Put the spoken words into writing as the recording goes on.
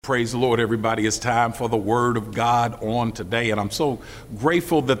Praise the Lord, everybody. It's time for the Word of God on today. And I'm so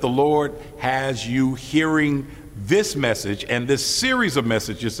grateful that the Lord has you hearing this message and this series of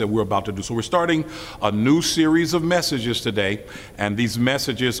messages that we're about to do. So we're starting a new series of messages today. And these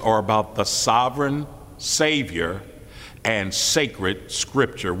messages are about the sovereign Savior and sacred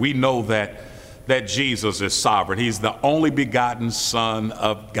Scripture. We know that Jesus is sovereign. He's the only begotten Son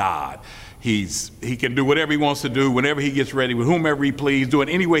of God. He can do whatever he wants to do, whenever he gets ready, with whomever he pleases, do it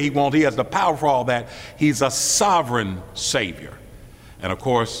any way he wants. He has the power for all that. He's a sovereign Savior. And of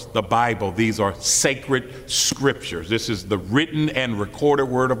course, the Bible, these are sacred scriptures. This is the written and recorded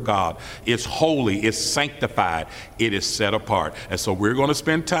word of God. It's holy, it's sanctified, it is set apart. And so we're going to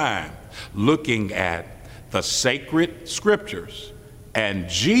spend time looking at the sacred scriptures and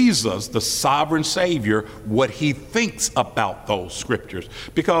Jesus, the sovereign Savior, what he thinks about those scriptures.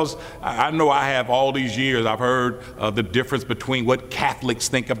 Because I know I have all these years, I've heard the difference between what Catholics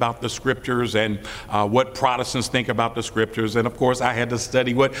think about the scriptures and what Protestants think about the scriptures. And of course, I had to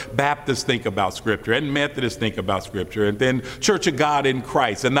study what Baptists think about scripture and Methodists think about scripture. And then Church of God in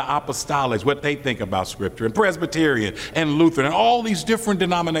Christ and the Apostolics, what they think about scripture, and Presbyterian and Lutheran and all these different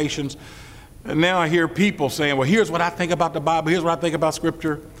denominations. And now I hear people saying, well, here's what I think about the Bible, here's what I think about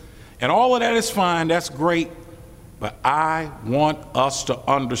Scripture. And all of that is fine, that's great. But I want us to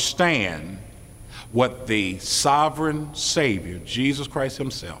understand what the sovereign Savior, Jesus Christ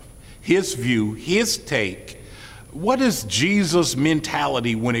himself, his view, his take, what is Jesus'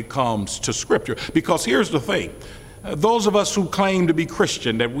 mentality when it comes to Scripture? Because here's the thing. Those of us who claim to be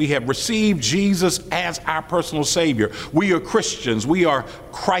Christian, that we have received Jesus as our personal Savior, we are Christians, we are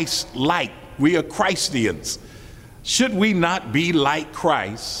Christ-like. We are Christians. Should we not be like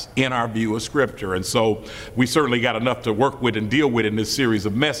Christ in our view of Scripture? And so we certainly got enough to work with and deal with in this series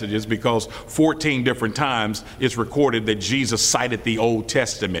of messages, because 14 different times it's recorded that Jesus cited the Old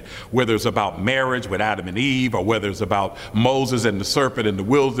Testament, whether it's about marriage with Adam and Eve, or whether it's about Moses and the serpent in the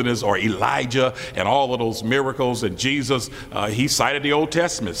wilderness, or Elijah and all of those miracles. And Jesus, he cited the Old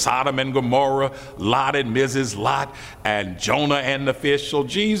Testament, Sodom and Gomorrah, Lot and Mrs. Lot, and Jonah and the fish. So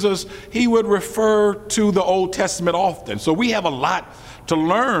Jesus, he would refer to the Old Testament often. So we have a lot to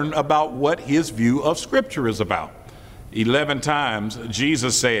learn about what his view of Scripture is about. 11 times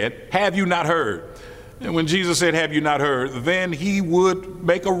Jesus said, "Have you not heard?" And when Jesus said, "Have you not heard?" then he would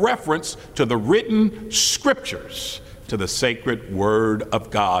make a reference to the written scriptures, to the sacred word of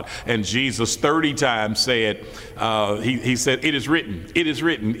God. And Jesus 30 times said, he said, "It is written, it is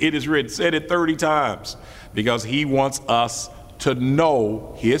written, it is written," said it 30 times, because he wants us to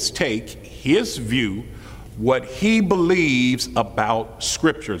know his take, his view, what he believes about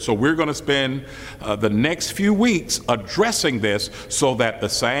Scripture. So we're going to spend the next few weeks addressing this, so that the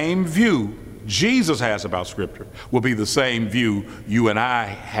same view Jesus has about Scripture will be the same view you and I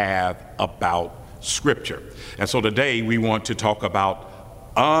have about Scripture. And so today we want to talk about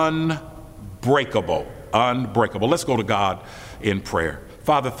unbreakable. Let's go to God in prayer.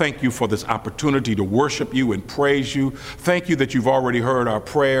 Father, thank you for this opportunity to worship you and praise you. Thank you that you've already heard our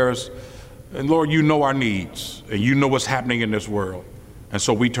prayers. And Lord, you know our needs, and you know what's happening in this world. And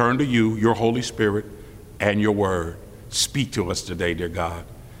so we turn to you, your Holy Spirit, and your word. Speak to us today, dear God.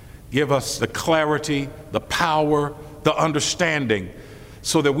 Give us the clarity, the power, the understanding,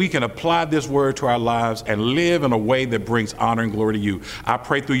 so that we can apply this word to our lives and live in a way that brings honor and glory to you. I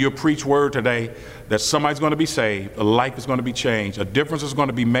pray through your preached word today that somebody's going to be saved, a life is going to be changed, a difference is going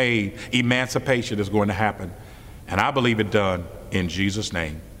to be made, emancipation is going to happen. And I believe it done in Jesus'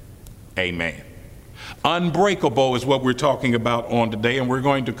 name. Amen. Unbreakable is what we're talking about on today, and we're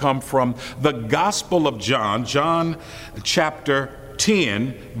going to come from the Gospel of John, John chapter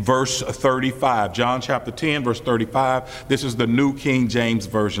 10, verse 35. John chapter 10, verse 35. This is the New King James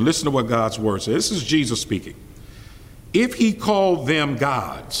Version. Listen to what God's word says. This is Jesus speaking. "If he called them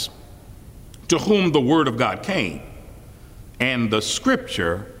gods, to whom the word of God came, and the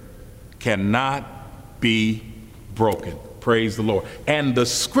scripture cannot be broken." Praise the Lord. And the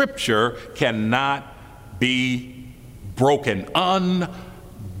scripture cannot be broken.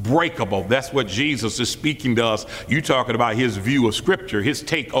 Unbreakable. That's what Jesus is speaking to us. You talking about his view of Scripture, his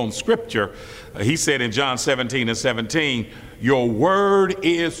take on Scripture. He said in John 17:17, "Your word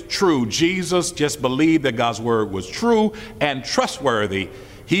is true." Jesus just believed that God's word was true and trustworthy.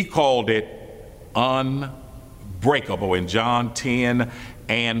 He called it unbreakable in John 10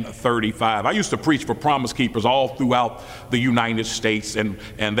 and 35. I used to preach for Promise Keepers all throughout the United States, and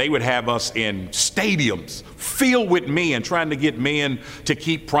they would have us in stadiums filled with men, trying to get men to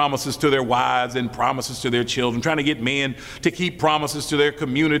keep promises to their wives and promises to their children, trying to get men to keep promises to their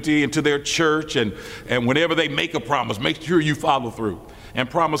community and to their church, and whenever they make a promise, make sure you follow through. And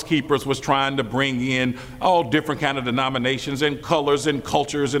Promise Keepers was trying to bring in all different kind of denominations and colors and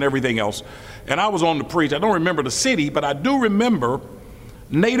cultures and everything else. And I was on the preach. I don't remember the city, but I do remember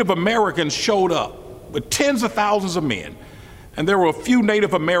Native Americans showed up with tens of thousands of men. And there were a few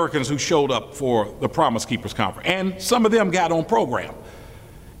Native Americans who showed up for the Promise Keepers conference. And some of them got on program.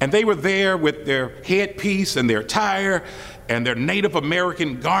 And they were there with their headpiece and their attire and their Native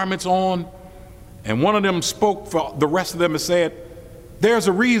American garments on. And one of them spoke for the rest of them and said, there's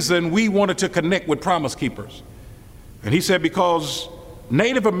a reason we wanted to connect with Promise Keepers. And he said, because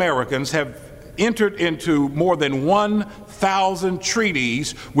Native Americans have entered into more than 1,000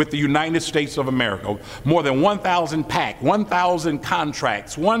 treaties with the United States of America, more than 1,000 pacts, 1,000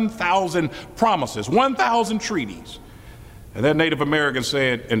 contracts, 1,000 promises, 1,000 treaties. And that Native American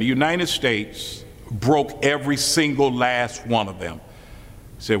said, and the United States broke every single last one of them.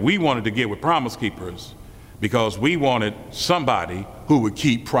 He said, we wanted to get with Promise Keepers because we wanted somebody who would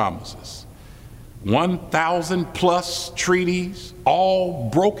keep promises. 1,000 plus treaties, all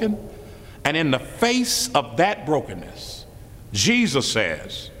broken. And in the face of that brokenness, Jesus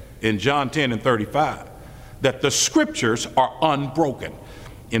says in John 10:35 that the scriptures are unbroken.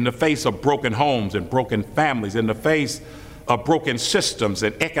 In the face of broken homes and broken families, in the face of broken systems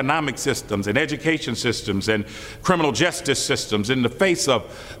and economic systems and education systems and criminal justice systems, in the face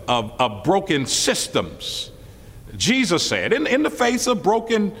of broken systems, Jesus said, in the face of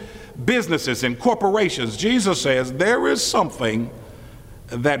broken businesses and corporations, Jesus says there is something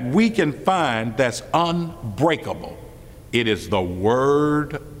that we can find that's unbreakable. It is the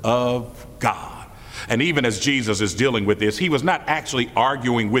Word of God. And even as Jesus is dealing with this, he was not actually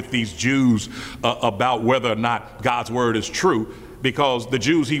arguing with these Jews about whether or not God's word is true, because the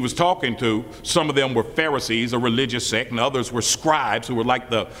Jews he was talking to, some of them were Pharisees, a religious sect, and others were scribes who were like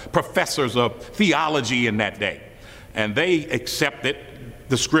the professors of theology in that day. And they accepted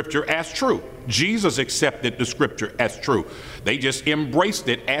the scripture as true. Jesus accepted the scripture as true. They just embraced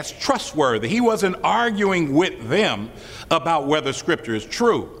it as trustworthy. He wasn't arguing with them about whether scripture is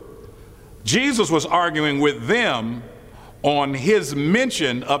true. Jesus was arguing with them on his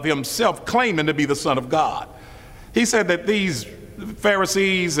mention of himself claiming to be the Son of God. He said that these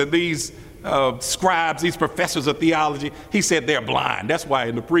Pharisees and these scribes, these professors of theology, he said they're blind. That's why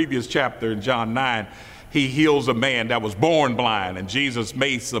in the previous chapter in John 9, he heals a man that was born blind, and Jesus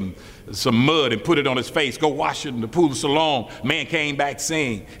made some mud and put it on his face. Go wash it in the pool of Siloam. Man came back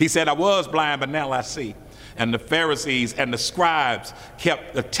seeing. He said, I was blind, but now I see. And the Pharisees and the scribes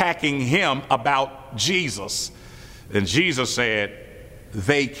kept attacking him about Jesus. And Jesus said,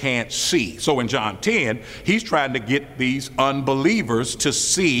 they can't see. So in John 10, he's trying to get these unbelievers to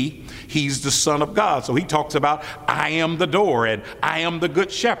see he's the Son of God. So he talks about, I am the door, and I am the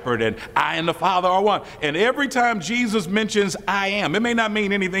good shepherd, and I and the Father are one. And every time Jesus mentions I am, it may not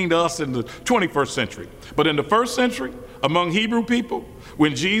mean anything to us in the 21st century, but in the first century, among Hebrew people,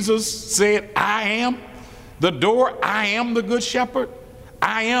 when Jesus said, I am the door, I am the good shepherd,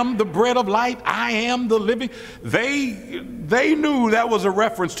 I am the bread of life, I am the living. They knew that was a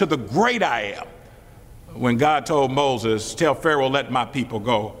reference to the great I am. When God told Moses, tell Pharaoh, let my people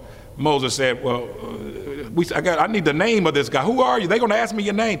go, Moses said, well, I need the name of this guy. Who are you? They're going to ask me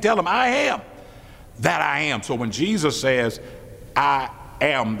your name. Tell them I am that I am. So when Jesus says, I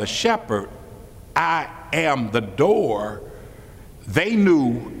am the shepherd, I am the door, they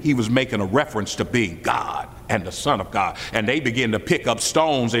knew he was making a reference to being God and the Son of God. And they begin to pick up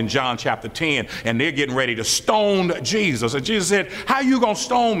stones in John chapter 10, and they're getting ready to stone Jesus. And Jesus said, how you going to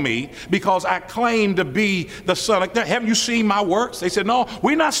stone me because I claim to be the Son of God? Haven't you seen my works? They said, no,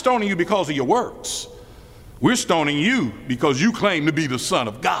 we're not stoning you because of your works. We're stoning you because you claim to be the Son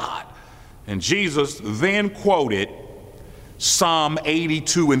of God. And Jesus then quoted Psalm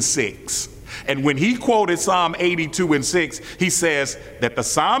 82:6. And when he quoted Psalm 82:6, he says that the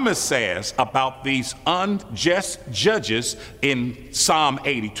psalmist says about these unjust judges in Psalm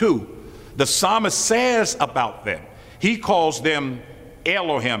 82, the psalmist says about them, he calls them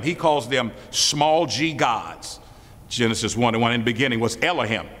Elohim, he calls them small g gods. Genesis 1:1 in the beginning was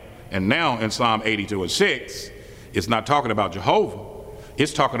Elohim. And now in Psalm 82:6, it's not talking about Jehovah.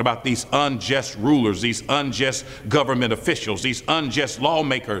 It's talking about these unjust rulers, these unjust government officials, these unjust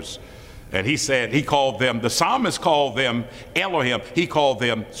lawmakers. And he said, he called them, the psalmist called them Elohim. He called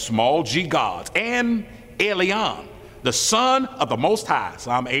them small g gods. And Elion, the Son of the Most High.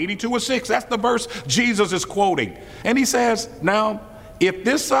 Psalm 82:6, that's the verse Jesus is quoting. And he says, now, if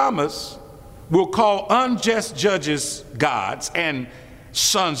this psalmist will call unjust judges gods and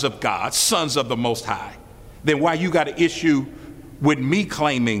sons of God, sons of the Most High, then why you got an issue with me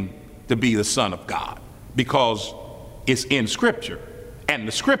claiming to be the Son of God? Because it's in Scripture. And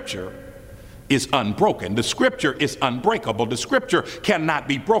the scripture is unbroken. The scripture is unbreakable. The scripture cannot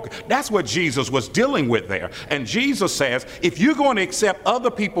be broken. That's what Jesus was dealing with there. And Jesus says, if you're going to accept other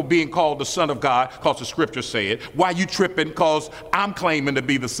people being called the Son of God, because the scripture said, why you tripping? Because I'm claiming to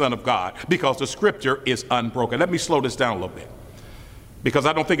be the Son of God, because the scripture is unbroken. Let me slow this down a little bit, because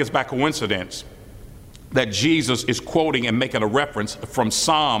I don't think it's by coincidence that Jesus is quoting and making a reference from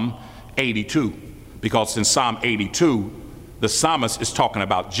Psalm 82, because in Psalm 82, the psalmist is talking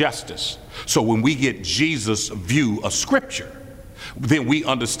about justice. So when we get Jesus' view of scripture, then we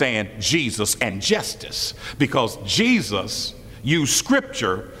understand Jesus and justice, because Jesus used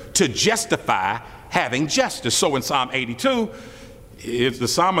scripture to justify having justice. So in Psalm 82, the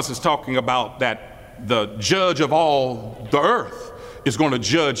psalmist is talking about that the judge of all the earth is going to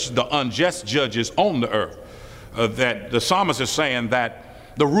judge the unjust judges on the earth. That the psalmist is saying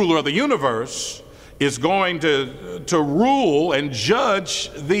that the ruler of the universe is going to rule and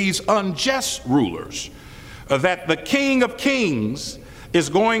judge these unjust rulers. That the King of Kings is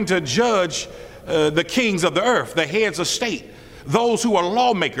going to judge the kings of the earth, the heads of state, those who are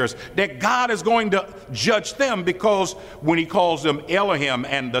lawmakers, that God is going to judge them, because when he calls them Elohim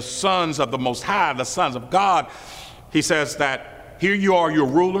and the sons of the Most High, the sons of God, he says that here you are, you're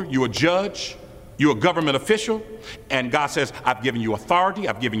a ruler, you're a judge, you're a government official, and God says, I've given you authority,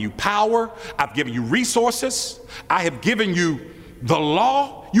 I've given you power, I've given you resources, I have given you the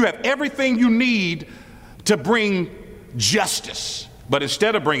law, you have everything you need to bring justice. But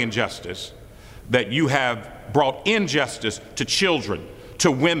instead of bringing justice, that you have brought injustice to children,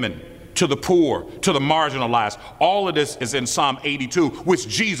 to women, to the poor, to the marginalized. All of this is in Psalm 82, which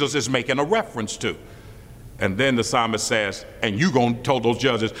Jesus is making a reference to. And then the psalmist says, and you're going to tell those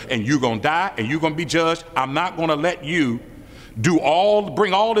judges, and you're going to die, and you're going to be judged. I'm not going to let you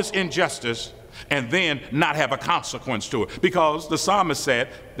bring all this injustice and then not have a consequence to it. Because the psalmist said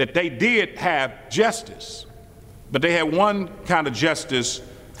that they did have justice, but they had one kind of justice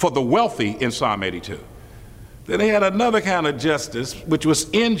for the wealthy in Psalm 82. Then they had another kind of justice, which was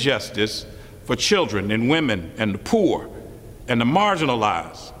injustice for children and women and the poor and the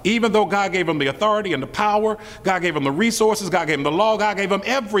marginalized. Even though God gave them the authority and the power, God gave them the resources, God gave them the law, God gave them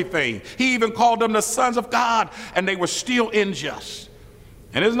everything. He even called them the sons of God, and they were still unjust.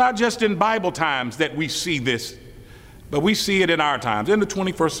 And it's not just in Bible times that we see this, but we see it in our times, in the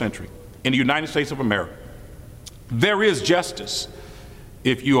 21st century, in the United States of America. There is justice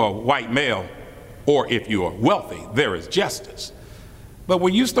if you are white male, or if you are wealthy, there is justice. But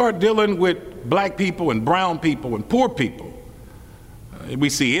when you start dealing with black people and brown people and poor people, we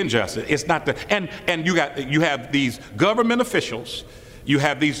see injustice. It's not the, and you have these government officials, you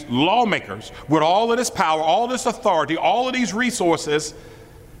have these lawmakers with all of this power, all this authority, all of these resources,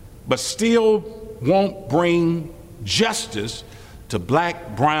 but still won't bring justice to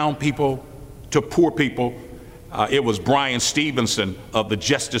black, brown people, to poor people. It was Brian Stevenson of the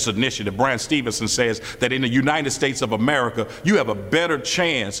Justice Initiative. Brian Stevenson says that in the United States of America, you have a better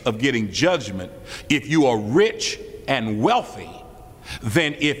chance of getting judgment if you are rich and wealthy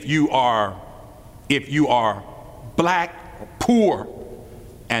than if you are black, poor,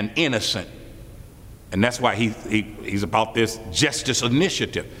 and innocent. And that's why he's about this Justice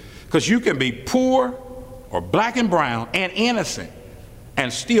Initiative, because you can be poor or black and brown and innocent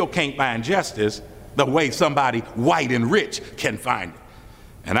and still can't find justice the way somebody white and rich can find it.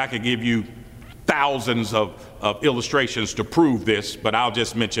 And I could give you thousands of illustrations to prove this, but I'll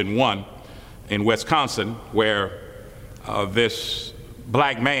just mention one in Wisconsin, where this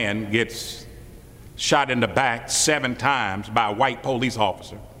black man gets shot in the back 7 times by a white police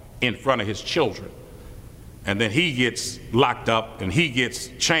officer in front of his children. And then he gets locked up and he gets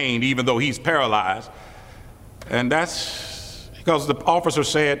chained even though he's paralyzed. And that's because the officer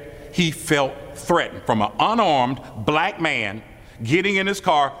said he felt threatened from an unarmed black man getting in his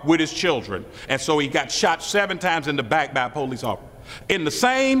car with his children. And so he got shot 7 times in the back by a police officer. In the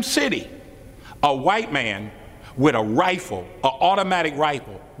same city, a white man with a rifle, an automatic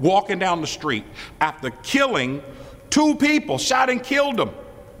rifle, walking down the street after killing 2 people, shot and killed them,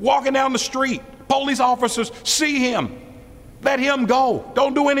 walking down the street. Police officers see him, let him go,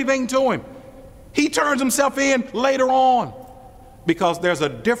 don't do anything to him. He turns himself in later on, because there's a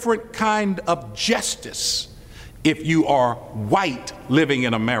different kind of justice if you are white living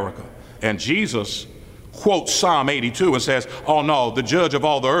in America. And Jesus quotes Psalm 82 and says, oh no, the judge of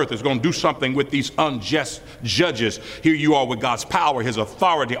all the earth is going to do something with these unjust judges. Here you are with God's power, his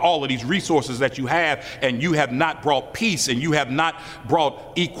authority, all of these resources that you have, and you have not brought peace, and you have not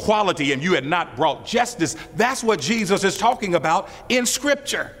brought equality, and you have not brought justice. That's what Jesus is talking about in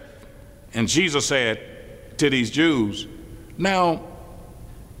Scripture. And Jesus said to these Jews, now,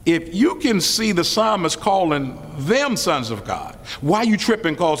 If you can see the psalmist calling them sons of God, why are you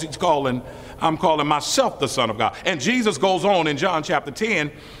tripping? Because I'm calling myself the Son of God. And Jesus goes on in John chapter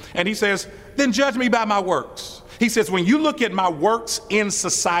 10, and he says, then judge me by my works. He says, when you look at my works in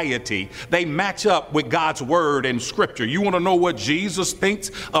society, they match up with God's word and scripture. You want to know what Jesus thinks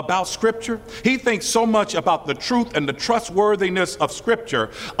about scripture? He thinks so much about the truth and the trustworthiness of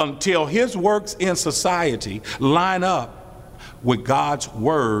scripture until his works in society line up with God's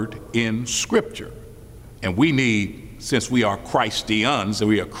word in scripture. And we need, since we are Christians and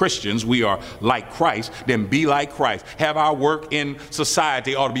we are Christians, we are like Christ, then be like Christ. Have our work in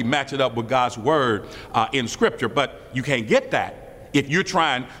society ought to be matching up with God's word in scripture. But you can't get that if you're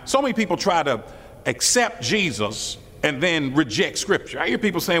trying. So many people try to accept Jesus and then reject scripture. I hear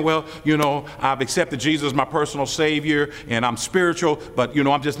people saying, well, you know, I've accepted Jesus as my personal savior and I'm spiritual, but, you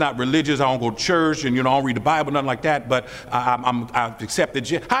know, I'm just not religious. I don't go to church and, you know, I don't read the Bible, nothing like that, but I've accepted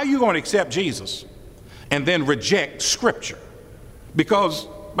Jesus. How are you going to accept Jesus and then reject scripture? Because,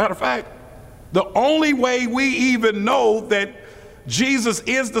 matter of fact, the only way we even know that Jesus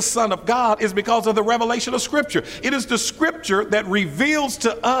is the Son of God is because of the revelation of scripture. It is the scripture that reveals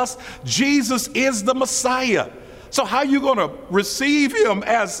to us Jesus is the Messiah. So how are you going to receive him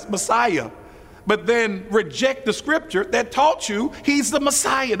as Messiah, but then reject the scripture that taught you he's the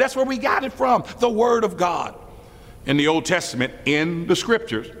Messiah? That's where we got it from, the word of God. In the Old Testament, in the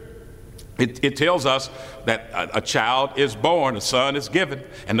scriptures, it tells us that a child is born, a son is given,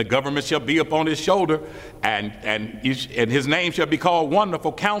 and the government shall be upon his shoulder, and his name shall be called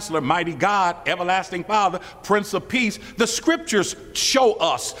Wonderful Counselor, Mighty God, Everlasting Father, Prince of Peace. The scriptures show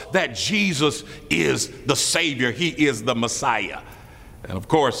us that Jesus is the Savior. He is the Messiah. And of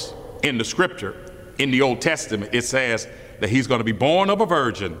course, in the scripture, in the Old Testament, it says that he's going to be born of a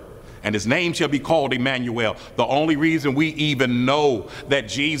virgin, and his name shall be called Emmanuel. The only reason we even know that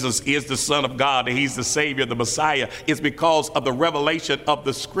Jesus is the Son of God, that he's the Savior, the Messiah, is because of the revelation of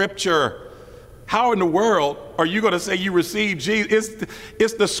the scripture. How in the world are you going to say you received Jesus?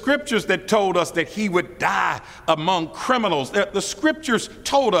 It's the scriptures that told us that he would die among criminals. The scriptures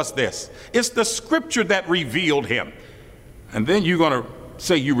told us this. It's the scripture that revealed him. And then you're going to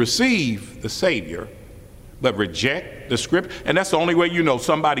say you receive the Savior, but reject the script. And that's the only way you know.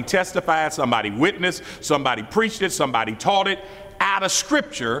 Somebody testified, somebody witnessed, somebody preached it, somebody taught it out of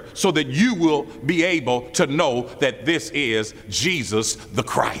scripture, so that you will be able to know that this is Jesus the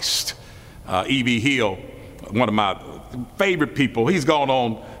Christ. E.B. Hill, one of my favorite people, he's gone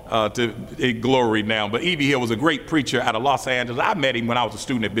on to glory now, but E.B. Hill was a great preacher out of Los Angeles. I met him when I was a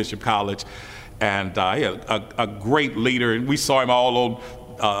student at Bishop College, and he had a great leader, and we saw him all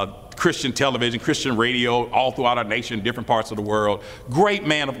on Christian television, Christian radio, all throughout our nation, different parts of the world. Great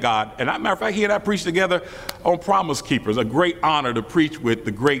man of God. And as a matter of fact, he and I preached together on Promise Keepers. A great honor to preach with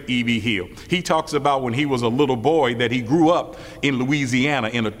the great E.B. Hill. He talks about when he was a little boy that he grew up in Louisiana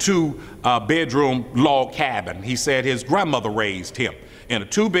in a two-bedroom log cabin. He said his grandmother raised him in a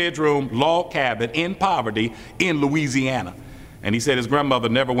two-bedroom log cabin in poverty in Louisiana. And he said his grandmother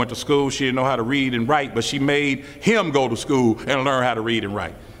never went to school. She didn't know how to read and write, but she made him go to school and learn how to read and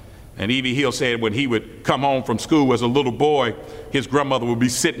write. And E.B. Hill said when he would come home from school as a little boy, his grandmother would be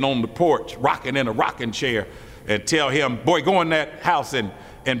sitting on the porch, rocking in a rocking chair, and tell him, boy, go in that house and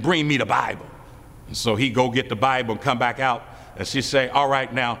bring me the Bible. And so he'd go get the Bible and come back out, and she'd say, all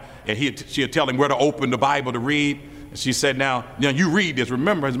right now, and she'd tell him where to open the Bible to read. And she said, now you read this.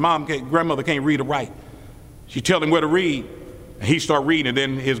 Remember, his grandmother can't read or write. She'd tell him where to read, and he'd start reading, and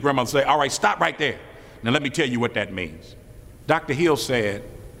then his grandmother would say, all right, stop right there. Now let me tell you what that means. Dr. Hill said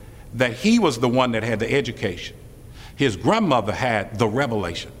that he was the one that had the education. His grandmother had the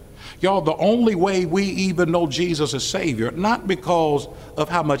revelation. Y'all, the only way we even know Jesus as Savior, not because of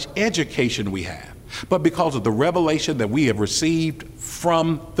how much education we have, but because of the revelation that we have received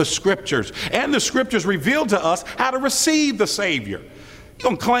from the scriptures. And the scriptures reveal to us how to receive the Savior. You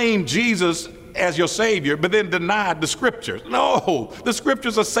don't claim Jesus as your Savior, but then deny the scriptures. No, the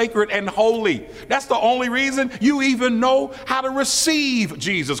scriptures are sacred and holy. That's the only reason you even know how to receive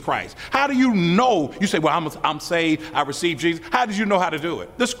Jesus Christ. How do you know? You say, well, I'm saved, I received Jesus. How did you know how to do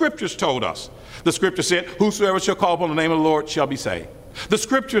it? The scriptures told us. The scripture said, whosoever shall call upon the name of the Lord shall be saved. The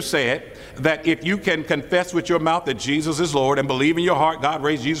scripture said that if you can confess with your mouth that Jesus is Lord and believe in your heart God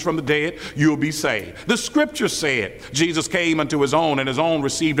raised Jesus from the dead, you'll be saved. The scripture said Jesus came unto his own, and his own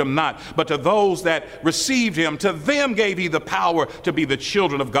received him not. But to those that received him, to them gave he the power to be the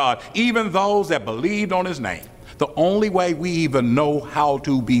children of God, even those that believed on his name. The only way we even know how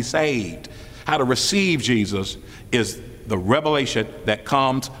to be saved, how to receive Jesus, is the revelation that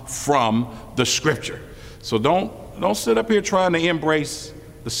comes from the scripture. So don't sit up here trying to embrace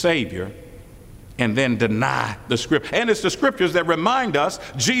the Savior, and then deny the scripture. And it's the scriptures that remind us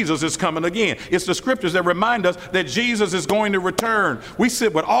Jesus is coming again. It's the scriptures that remind us that Jesus is going to return. We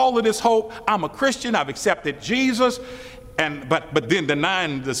sit with all of this hope. I'm a Christian. I've accepted Jesus. But then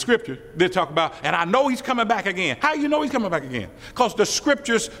denying the scripture, they talk about, and I know he's coming back again. How you know he's coming back again? Because the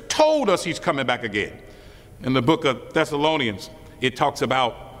scriptures told us he's coming back again. In the book of Thessalonians, it talks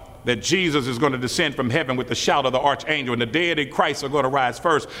about that Jesus is going to descend from heaven with the shout of the archangel, and the dead in Christ are going to rise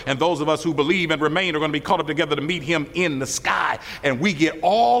first, and those of us who believe and remain are going to be caught up together to meet him in the sky. And we get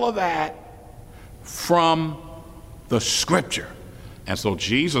all of that from the scripture. And so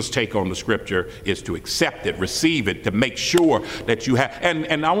Jesus' take on the scripture is to accept it, receive it, to make sure that you have,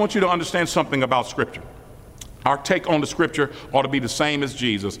 and I want you to understand something about scripture. Our take on the scripture ought to be the same as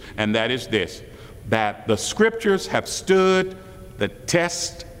Jesus, and that is this, that the scriptures have stood the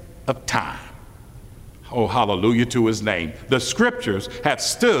test of time. Oh, hallelujah to his name. The scriptures have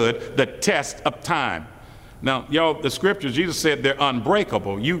stood the test of time. Now, y'all, the scriptures, Jesus said they're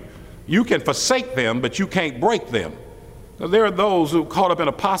unbreakable. You can forsake them, but you can't break them. Now, there are those who are caught up in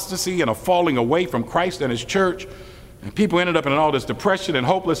apostasy and are falling away from Christ and his church, and people ended up in all this depression and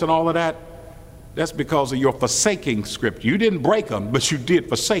hopeless and all of that. That's because of your forsaking scripture. You didn't break them, but you did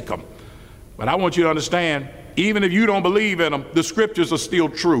forsake them. But I want you to understand, even if you don't believe in them, the scriptures are still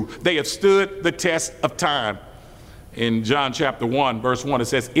true. They have stood the test of time. In John chapter 1, verse 1, it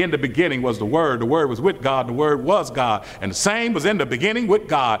says, in the beginning was the Word was with God, the Word was God. And the same was in the beginning with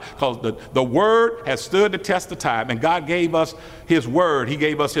God, because the Word has stood the test of time. And God gave us his Word. He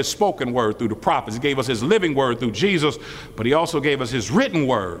gave us his spoken word through the prophets. He gave us his living word through Jesus, but he also gave us his written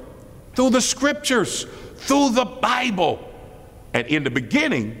word through the scriptures, through the Bible. And in the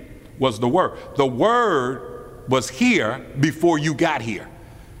beginning was the Word. The Word was here before you got here.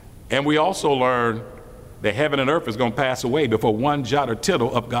 And we also learned that heaven and earth is going to pass away before one jot or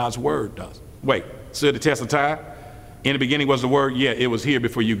tittle of God's word does. Wait, stood the test of time? In the beginning was the Word? Yeah, it was here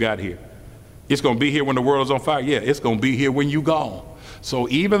before you got here. It's going to be here when the world is on fire? Yeah, it's going to be here when you gone. So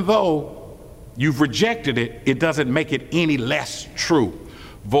even though you've rejected it, it doesn't make it any less true.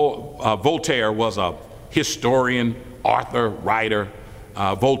 Voltaire was a historian, author, writer.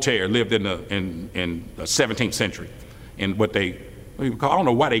 Voltaire lived in the 17th century, in what I don't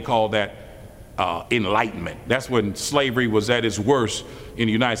know why they call that enlightenment. That's when slavery was at its worst in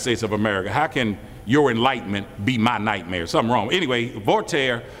the United States of America. How can your enlightenment be my nightmare? Something wrong. Anyway,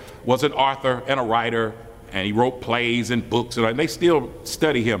 Voltaire was an author and a writer, and he wrote plays and books, and they still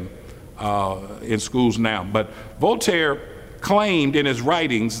study him in schools now. But Voltaire claimed in his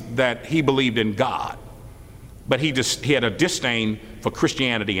writings that he believed in God, but he had a disdain for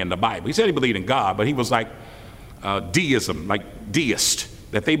Christianity and the Bible. He said he believed in God, but he was like deism, like deist,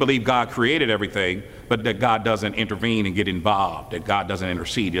 that they believe God created everything, but that God doesn't intervene and get involved, that God doesn't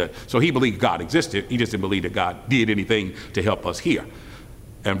intercede. So he believed God existed. He just didn't believe that God did anything to help us here.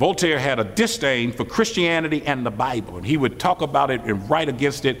 And Voltaire had a disdain for Christianity and the Bible, and he would talk about it and write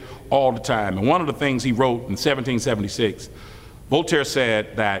against it all the time. And one of the things he wrote in 1776, Voltaire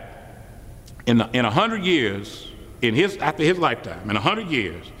said that in 100 years, after his lifetime, in 100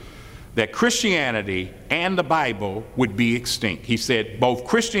 years, that Christianity and the Bible would be extinct. He said both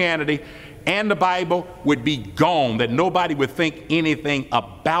Christianity and the Bible would be gone, that nobody would think anything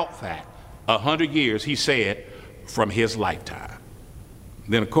about that. 100 years, he said, from his lifetime.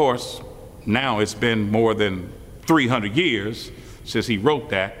 Then, of course, now it's been more than 300 years since he wrote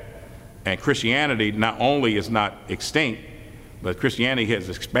that, and Christianity not only is not extinct, but Christianity has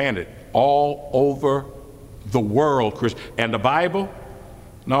expanded all over the world. And the Bible,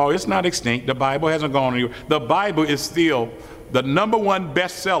 no, it's not extinct. The Bible hasn't gone anywhere. The Bible is still the #1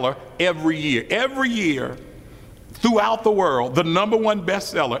 bestseller every year. Every year, throughout the world, the #1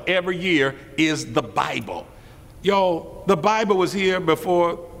 bestseller every year is the Bible. Yo, the Bible was here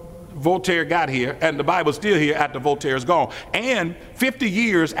before Voltaire got here, and the Bible's still here after Voltaire's gone. And 50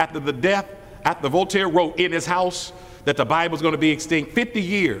 years after the death, after Voltaire wrote in his house that the Bible's going to be extinct, 50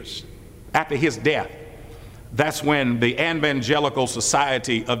 years after his death, that's when the Evangelical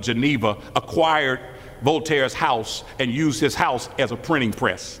Society of Geneva acquired Voltaire's house and used his house as a printing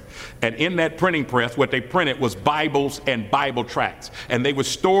press. And in that printing press, what they printed was Bibles and Bible tracts. And they would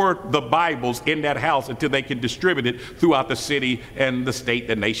store the Bibles in that house until they could distribute it throughout the city and the state,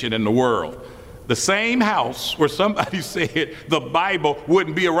 the nation, and the world. The same house where somebody said the Bible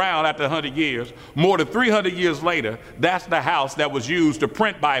wouldn't be around after 100 years, more than 300 years later, that's the house that was used to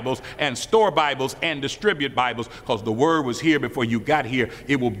print Bibles and store Bibles and distribute Bibles, because the Word was here before you got here.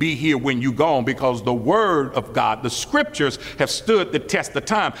 It will be here when you gone, because the Word of God, the Scriptures, have stood the test of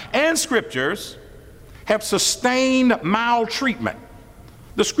time. And Scriptures have sustained maltreatment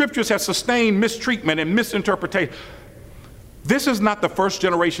The scriptures have sustained mistreatment and misinterpretation. This is not the first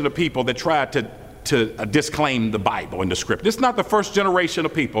generation of people that tried to disclaim the Bible and the script. This is not the first generation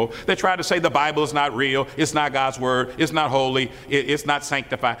of people that tried to say the Bible is not real, it's not God's word, it's not holy, it's not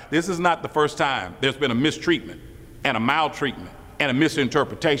sanctified. This is not the first time there's been a mistreatment and a maltreatment and a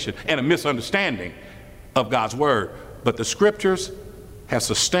misinterpretation and a misunderstanding of God's word. But the scriptures have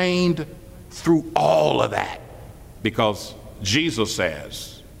sustained through all of that, because Jesus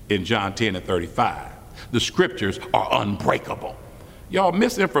says in John 10:35, the scriptures are unbreakable. Y'all,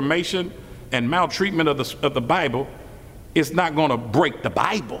 misinformation and maltreatment of the Bible is not going to break the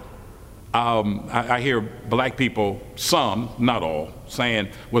Bible. I hear black people, some, not all, saying,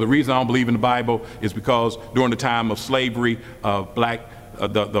 well, the reason I don't believe in the Bible is because during the time of slavery,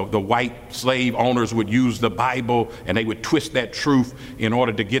 the white slave owners would use the Bible and they would twist that truth in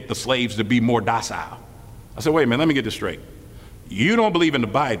order to get the slaves to be more docile. I said, wait a minute, let me get this straight. You don't believe in the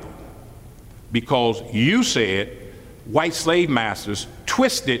Bible because you said white slave masters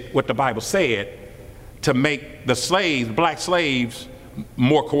twisted what the Bible said to make the slaves, black slaves,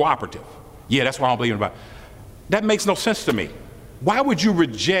 more cooperative. Yeah, that's why I don't believe in the Bible. That makes no sense to me. Why would you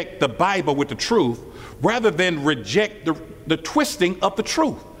reject the Bible with the truth rather than reject the twisting of the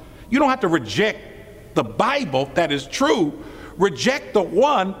truth? You don't have to reject the Bible that is true. Reject the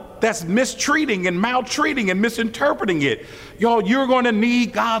one that's mistreating and maltreating and misinterpreting it. Y'all, you're going to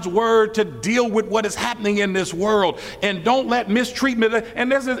need God's word to deal with what is happening in this world. And don't let mistreatment,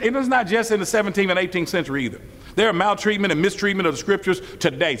 and it is not just in the 17th and 18th century either. There are maltreatment and mistreatment of the scriptures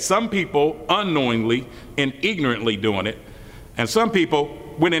today. Some people unknowingly and ignorantly doing it, and some people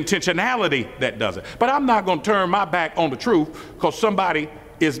with intentionality that does it. But I'm not going to turn my back on the truth because somebody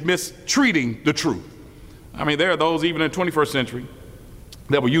is mistreating the truth. I mean, there are those even in the 21st century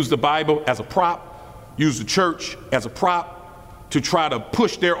that will use the Bible as a prop, use the church as a prop to try to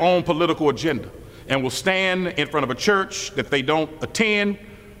push their own political agenda, and will stand in front of a church that they don't attend,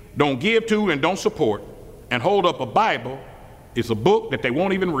 don't give to, and don't support, and hold up a Bible. It's a book that they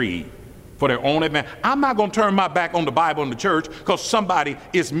won't even read for their own advantage. I'm not going to turn my back on the Bible and the church because somebody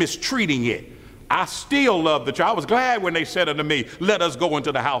is mistreating it. I still love the church. I was glad when they said unto me, let us go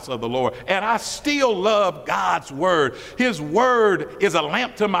into the house of the Lord. And I still love God's word. His word is a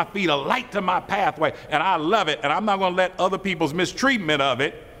lamp to my feet, a light to my pathway, and I love it. And I'm not going to let other people's mistreatment of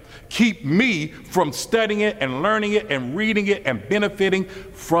it keep me from studying it and learning it and reading it and benefiting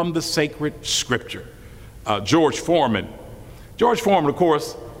from the sacred scripture. George Foreman, of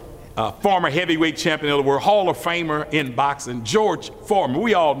course, former heavyweight champion of the world, Hall of Famer in boxing. George Foreman,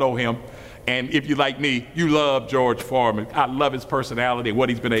 we all know him. And if you like me, you love George Foreman. I love his personality and what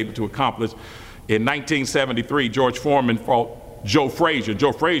he's been able to accomplish. In 1973, George Foreman fought Joe Frazier.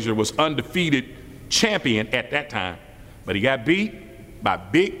 Joe Frazier was undefeated champion at that time, but he got beat by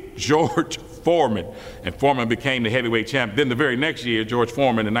big George Foreman, and Foreman became the heavyweight champion. Then the very next year, George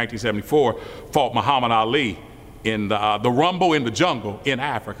Foreman in 1974 fought Muhammad Ali in the Rumble in the Jungle in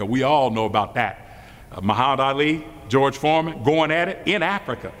Africa. We all know about that. Muhammad Ali, George Foreman going at it in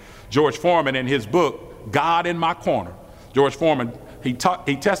Africa. George Foreman, in his book, God in My Corner, George Foreman, he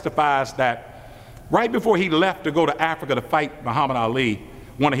testifies that right before he left to go to Africa to fight Muhammad Ali,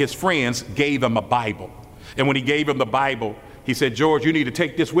 one of his friends gave him a Bible. And when he gave him the Bible, he said, George, you need to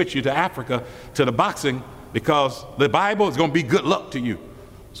take this with you to Africa, to the boxing, because the Bible is going to be good luck to you.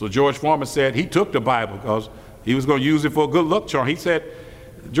 So George Foreman said he took the Bible because he was going to use it for a good luck charm.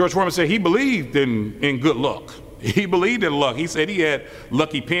 George Foreman said he believed in good luck. He believed in luck. He said he had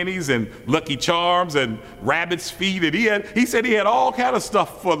lucky pennies and lucky charms and rabbit's feet, and he said he had all kind of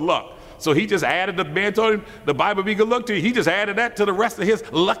stuff for luck. So he just added told him the Bible be good luck to you. He just added that to the rest of his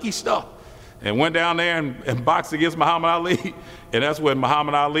lucky stuff, and went down there and boxed against Muhammad Ali. And that's when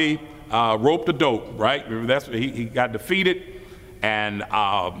Muhammad Ali roped the dope, right? That's when he got defeated, and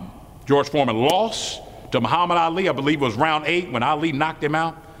George Foreman lost to Muhammad Ali. I believe it was round 8 when Ali knocked him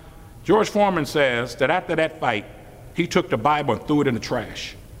out. George Foreman says that after that fight, he took the Bible and threw it in the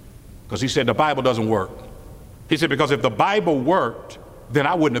trash because he said the Bible doesn't work. He said, because if the Bible worked, then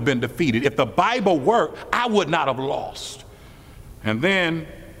I wouldn't have been defeated. If the Bible worked, I would not have lost. And then,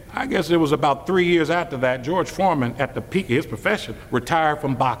 I guess it was about 3 years after that, George Foreman, at the peak of his profession, retired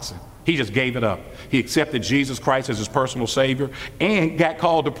from boxing. He just gave it up. He accepted Jesus Christ as his personal Savior and got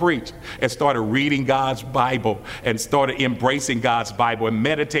called to preach and started reading God's Bible and started embracing God's Bible and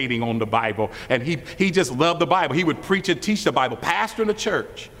meditating on the Bible. And he just loved the Bible. He would preach and teach the Bible, pastor in the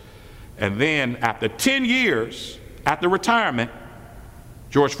church. And then after 10 years, after retirement,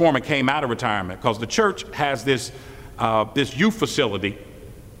 George Foreman came out of retirement because the church has this youth facility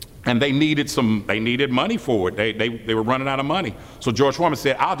And they needed money for it. They were running out of money. So George Foreman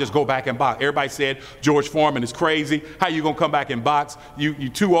said, I'll just go back and box. Everybody said, George Foreman is crazy. How you gonna come back and box? You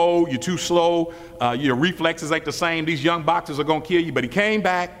too old, you're too slow, your reflexes ain't the same. These young boxers are gonna kill you. But he came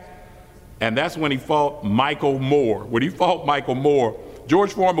back, and that's when he fought Michael Moore. When he fought Michael Moore,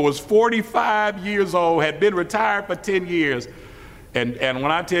 George Foreman was 45 years old, had been retired for 10 years. And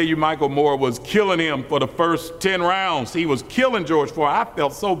when I tell you Michael Moore was killing him for the first 10 rounds, he was killing George Foreman. I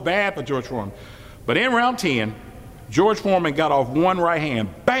felt so bad for George Foreman. But in round 10, George Foreman got off one right hand,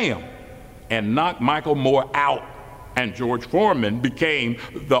 bam, and knocked Michael Moore out. And George Foreman became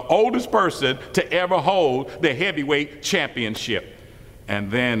the oldest person to ever hold the heavyweight championship. And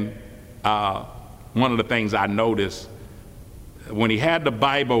then one of the things I noticed, when he had the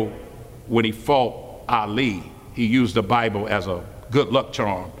Bible, when he fought Ali, he used the Bible as a good luck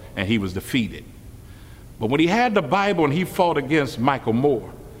charm, and he was defeated. But when he had the Bible and he fought against Michael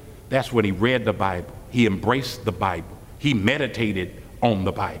Moore, that's when he read the Bible. He embraced the Bible. He meditated on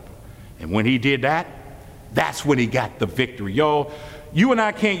the Bible. And when he did that, that's when he got the victory. Y'all, you and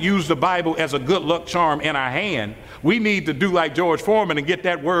I can't use the Bible as a good luck charm in our hand. We need to do like George Foreman and get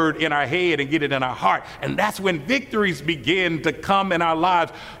that word in our head and get it in our heart. And that's when victories begin to come in our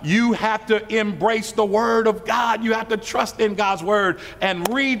lives. You have to embrace the word of God. You have to trust in God's word and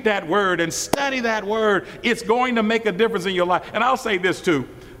read that word and study that word. It's going to make a difference in your life. And I'll say this too.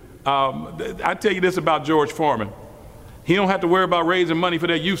 I tell you this about George Foreman. He don't have to worry about raising money for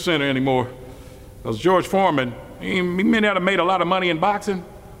that youth center anymore. Because George Foreman, he may not have made a lot of money in boxing,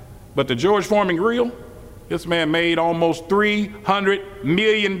 but the George Foreman grill, this man made almost $300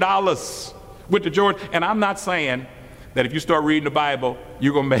 million with the George. And I'm not saying that if you start reading the Bible,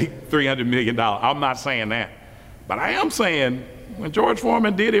 you're going to make $300 million. I'm not saying that. But I am saying when George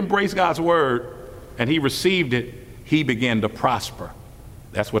Foreman did embrace God's word and he received it, he began to prosper.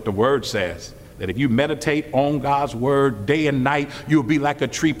 That's what the word says. That if you meditate on God's word day and night, you'll be like a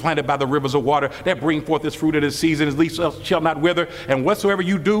tree planted by the rivers of water that bring forth its fruit in its season, its leaf shall not wither, and whatsoever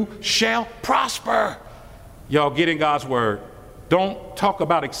you do shall prosper. Y'all get in God's word. Don't talk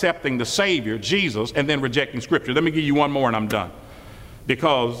about accepting the Savior, Jesus, and then rejecting Scripture. Let me give you one more and I'm done.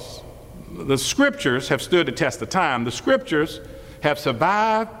 Because the Scriptures have stood the test of time. The Scriptures have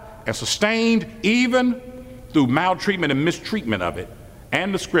survived and sustained even through maltreatment and mistreatment of it.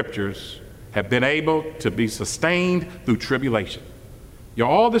 And the Scriptures have been able to be sustained through tribulation. You know,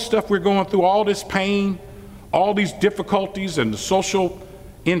 all this stuff we're going through, all this pain, all these difficulties and the social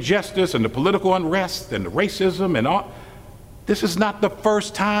injustice and the political unrest and the racism and all, this is not the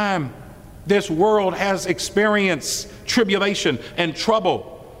first time this world has experienced tribulation and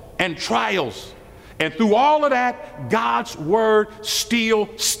trouble and trials. And through all of that, God's word still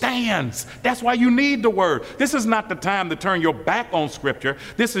stands. That's why you need the word. This is not the time to turn your back on Scripture.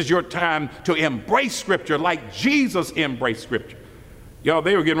 This is your time to embrace Scripture like Jesus embraced Scripture. Y'all,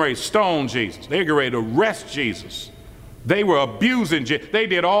 they were getting ready to stone Jesus. They were getting ready to arrest Jesus. They were abusing Jesus. They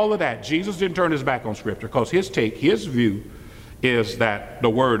did all of that. Jesus didn't turn his back on Scripture because his view is that the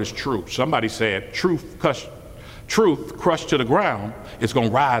word is true. Somebody said truth crushed to the ground is going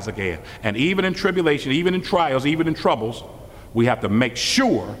to rise again. And even in tribulation, even in trials, even in troubles, we have to make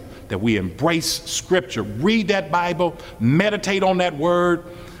sure that we embrace Scripture. Read that Bible, meditate on that word,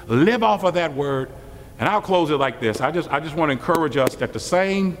 live off of that word. And I'll close it like this. I just want to encourage us that the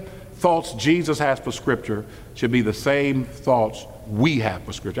same thoughts Jesus has for Scripture should be the same thoughts we have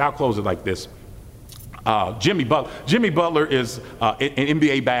for Scripture. I'll close it like this. Jimmy Butler is an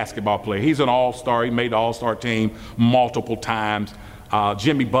NBA basketball player. He's an all-star. He made the all-star team multiple times.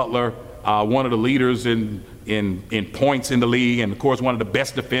 Jimmy Butler, one of the leaders in points in the league, and of course one of the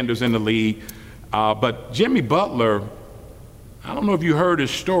best defenders in the league. But Jimmy Butler, I don't know if you heard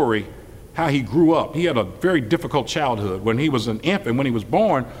his story, how he grew up. He had a very difficult childhood. When he was an infant, when he was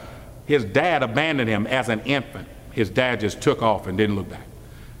born, his dad abandoned him as an infant. His dad just took off and didn't look back.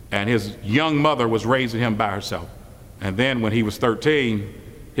 And his young mother was raising him by herself. And then when he was 13,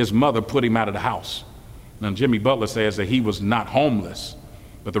 his mother put him out of the house. Now, Jimmy Butler says that he was not homeless.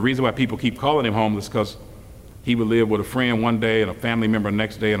 But the reason why people keep calling him homeless is because he would live with a friend one day and a family member the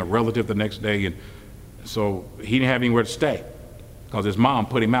next day and a relative the next day. And so he didn't have anywhere to stay because his mom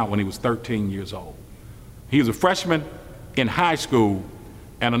put him out when he was 13 years old. He was a freshman in high school,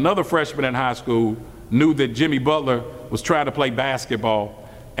 and another freshman in high school knew that Jimmy Butler was trying to play basketball.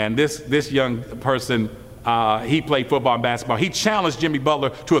 And this young person, he played football and basketball. He challenged Jimmy Butler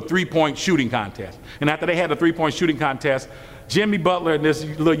to a three-point shooting contest. And after they had a three-point shooting contest, Jimmy Butler and this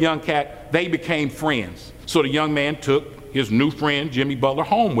little young cat, they became friends. So the young man took his new friend, Jimmy Butler,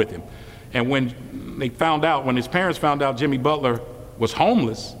 home with him. And when his parents found out Jimmy Butler was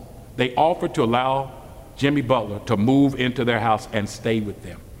homeless, they offered to allow Jimmy Butler to move into their house and stay with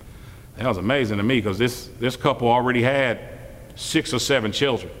them. That was amazing to me because this couple already had 6 or 7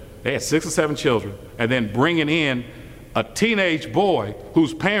 children. They had 6 or 7 children, and then bringing in a teenage boy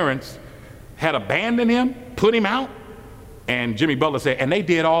whose parents had abandoned him, put him out. And Jimmy Butler said, and they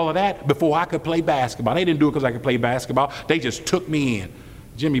did all of that before I could play basketball. They didn't do it because I could play basketball. They just took me in.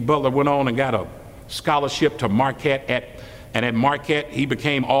 Jimmy Butler went on and got a scholarship to Marquette, and at Marquette he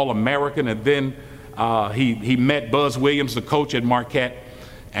became All-American, and then he met Buzz Williams, the coach at Marquette,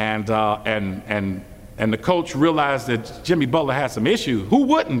 and the coach realized that Jimmy Butler had some issues. Who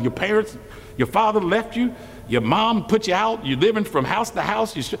wouldn't? Your parents, your father left you, your mom put you out, you're living from house to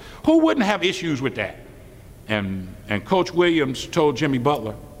house. Who wouldn't have issues with that? And Coach Williams told Jimmy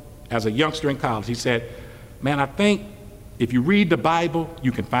Butler, as a youngster in college, he said, man, I think if you read the Bible,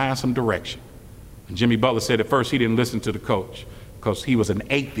 you can find some direction. And Jimmy Butler said at first he didn't listen to the coach because he was an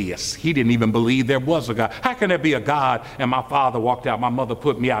atheist. He didn't even believe there was a God. How can there be a God and my father walked out, my mother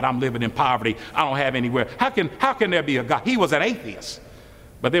put me out, I'm living in poverty, I don't have anywhere. How can there be a God? He was an atheist.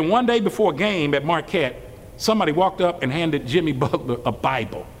 But then one day before a game at Marquette, somebody walked up and handed Jimmy Butler a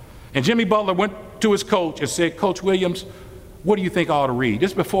Bible. And Jimmy Butler went to his coach and said, Coach Williams, what do you think I ought to read?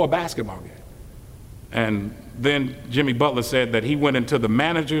 This is before a basketball game. And then Jimmy Butler said that he went into the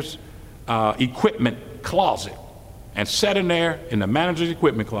manager's equipment closet and sat in there in the manager's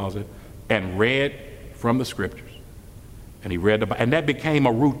equipment closet and read from the scriptures. And he read the Bible. And that became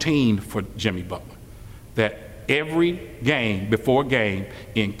a routine for Jimmy Butler, that every game, before game,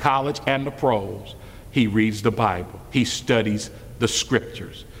 in college and the pros, he reads the Bible. He studies the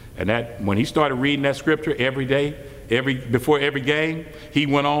scriptures. And that when he started reading that scripture every day, before every game, he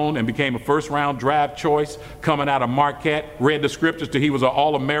went on and became a first-round draft choice coming out of Marquette, read the scriptures till he was an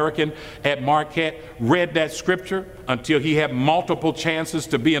All-American at Marquette, read that scripture until he had multiple chances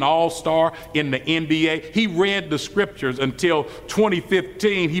to be an all-star in the NBA. He read the scriptures until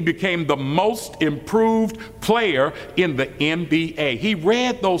 2015, he became the most improved player in the NBA. He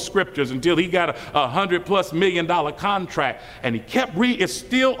read those scriptures until he got a $100+ million contract, and he kept reading. It's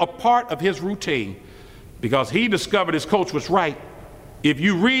still a part of his routine, because he discovered his coach was right. If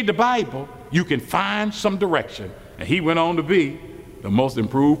you read the Bible, you can find some direction. And he went on to be the most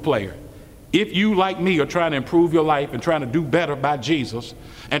improved player. If you, like me, are trying to improve your life and trying to do better by Jesus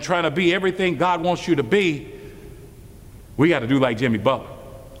and trying to be everything God wants you to be, we got to do like Jimmy Butler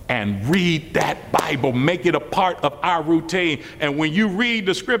and read that Bible, make it a part of our routine. And when you read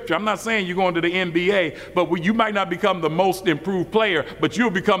the scripture, I'm not saying you're going to the NBA, but you might not become the most improved player, but you'll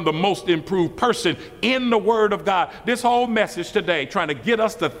become the most improved person in the Word of God. This whole message today, trying to get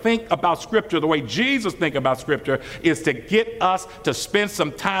us to think about scripture the way Jesus think about scripture, is to get us to spend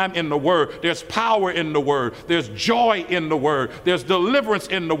some time in the Word. There's power in the Word. There's joy in the Word. There's deliverance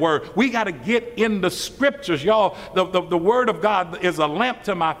in the Word. We got to get in the scriptures, y'all. The Word of God is a lamp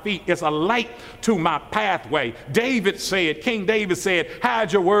to my feet. It's a light to my pathway. King David said,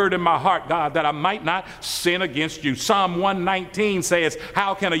 hide your word in my heart, God, that I might not sin against you. Psalm 119 says,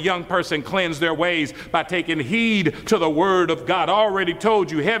 how can a young person cleanse their ways? By taking heed to the word of God. I already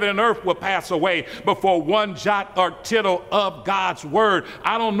told you, heaven and earth will pass away before one jot or tittle of God's word.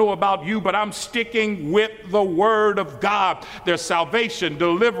 I don't know about you, but I'm sticking with the word of God. There's salvation,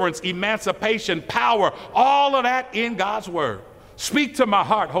 deliverance, emancipation, power, all of that in God's word. Speak to my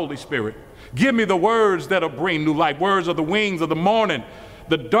heart, Holy Spirit. Give me the words that'll bring new life. Words are the wings of the morning.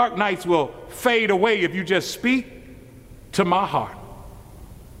 The dark nights will fade away if you just speak to my heart.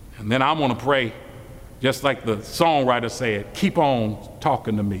 And then I want to pray, just like the songwriter said, keep on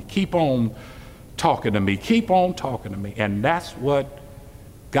talking to me. Keep on talking to me. Keep on talking to me. And that's what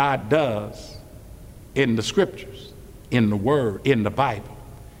God does in the scriptures, in the word, in the Bible.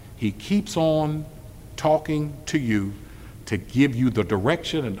 He keeps on talking to you to give you the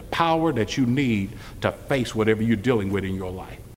direction and the power that you need to face whatever you're dealing with in your life.